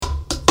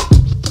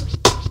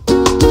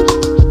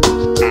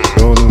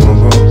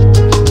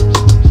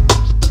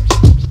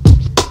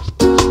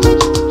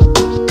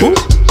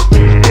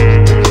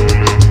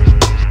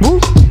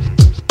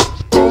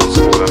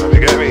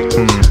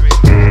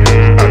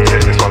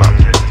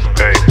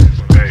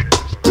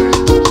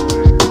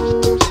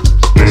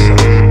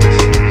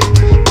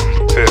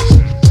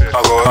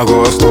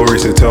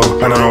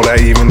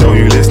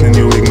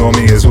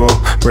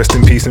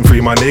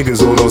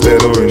niggas, all those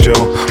dead or in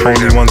jail.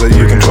 Only ones that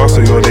you can trust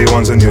are your day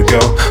ones and your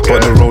girl.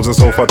 But the roads are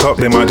so fucked up,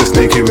 they might just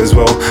snake you as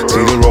well.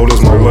 See, the road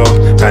is my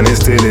world, and it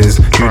still is.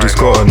 You just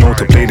gotta know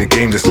to play the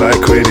game just like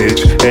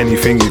Quidditch.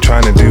 Anything you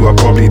tryna do, I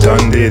probably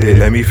done did it.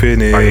 Let me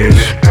finish.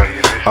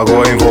 I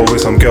got involved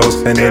with some girls,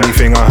 and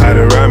anything I had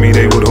around me,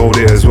 they would hold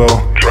it as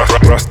well.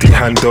 Rusty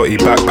hand, dirty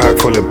backpack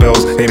full of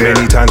bells. Ain't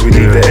many times we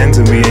leave the ends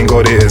and we ain't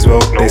got it as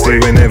well. They say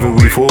whenever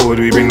we forward,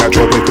 we bring that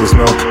tropical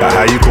smell. Like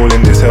how you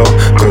calling this hell?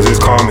 Cause it's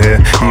calm here.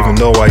 Even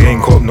though I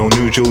ain't caught no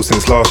new jewels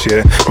since last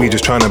year. We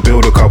just tryna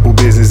build a couple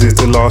businesses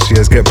to last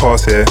year's get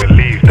past here.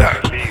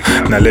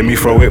 Now let me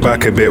throw it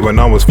back a bit. When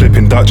I was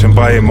flipping Dutch and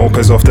buying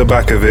mopeds off the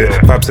back of it,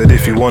 Fab said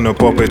if you wanna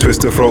pop it,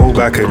 twist the throttle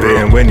back a bit.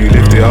 And when you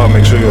lift it up,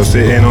 make sure you're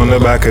sitting on the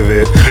back of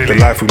it. The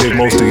life we live,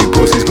 most of you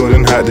pussies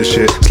couldn't hack the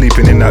shit.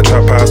 Sleeping in that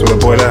trap house with a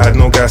boy that had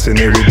no gas in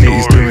it. With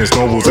knees doing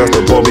snowballs, that's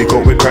the Bobby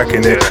got with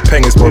cracking it.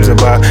 Pengus Bob's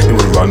about, it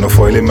would run the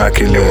foil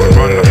immaculate.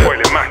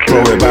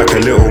 Throw it back a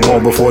little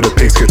more before the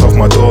pigs kicked off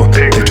my door.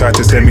 They tried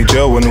to send me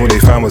jail when all they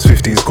found was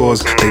 15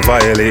 scores. They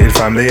violated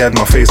fam, they had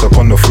my face up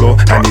on the floor.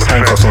 And these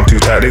handcuffs on too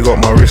tight, they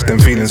got my wrist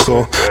and feeling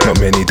sore. Not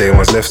many day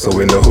ones left, so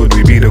in the hood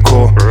we be the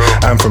core.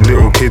 And from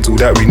little kids, all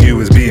that we knew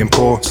was being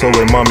poor. So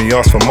when mommy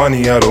asks for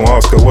money, I don't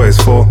ask her what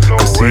it's for.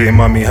 Cause seeing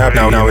mommy happy,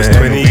 now it's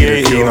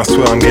 2018, I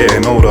swear I'm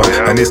getting older.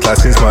 And it's like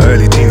since my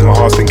early teens, my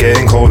heart's been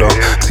getting colder.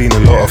 Seen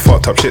a lot of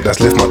fucked up shit that's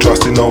left my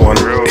trust in no one.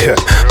 Yeah,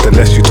 the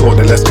less you talk,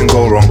 the less can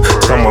go wrong.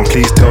 Someone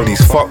please tell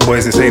these fuck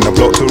boys this ain't a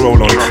block to roll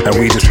on. And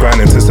we just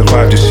grinding to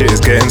survive, this shit is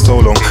getting so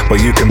long.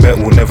 But you can bet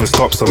we'll never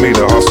stop, so make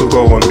the hustle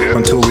go on.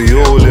 Until we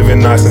all living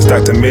nice and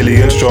stacked a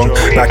million strong.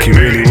 Like you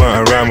really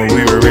weren't around when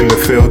we were in the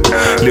field.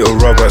 Little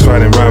rugrats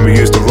riding round, we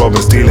used to rob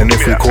and steal. And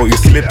if we caught you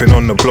slipping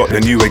on the block,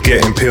 then you were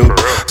getting peeled.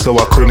 So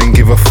I couldn't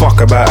give a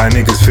fuck about how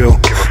niggas feel.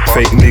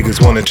 Fake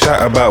niggas wanna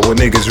chat about what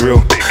niggas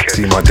real.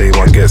 See my day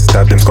one get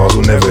stabbed, them scars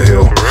will never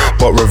heal.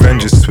 But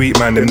revenge is sweet,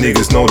 man, them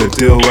niggas know the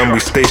deal. When we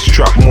stay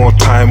strapped, more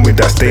time with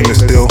that stainless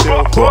steel.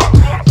 But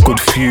good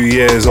few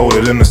years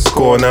older than the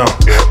score now.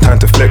 Time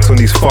to flex on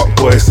these fuck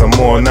boys some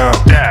more now.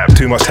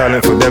 Too much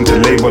talent for them to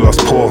label us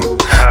poor.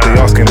 They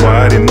asking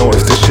why I didn't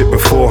notice this shit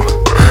before.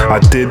 I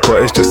did,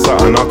 but it's just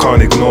something I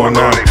can't ignore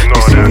now.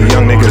 You see the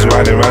young niggas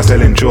riding around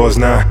selling jaws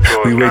now.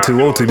 We way too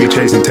old to be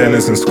chasing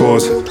tenants and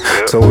scores.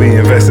 So we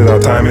invested our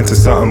time into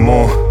something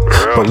more.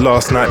 But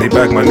last night they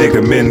bagged my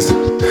nigga Mins.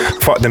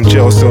 Fuck them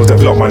jail cells that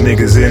locked my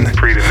niggas in.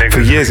 For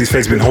years these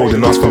fakes been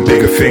holding us from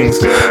bigger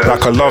things.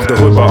 Like I love the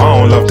hood but I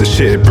don't love the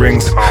shit it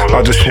brings.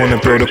 I just wanna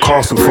build a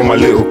castle for my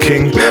little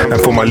king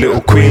and for my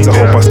little queens. I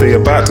hope I stay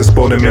about to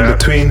spoil them in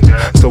between.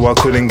 So I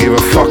couldn't give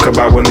a fuck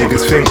about what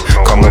niggas think.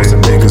 Come on,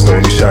 some niggas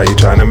only shy, you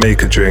tryna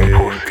make a drink.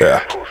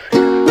 Yeah.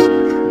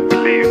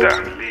 Leave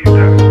that.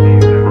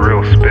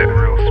 Real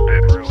spit.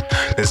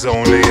 There's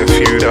only a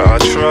few that I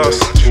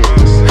trust,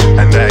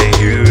 and that ain't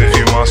you.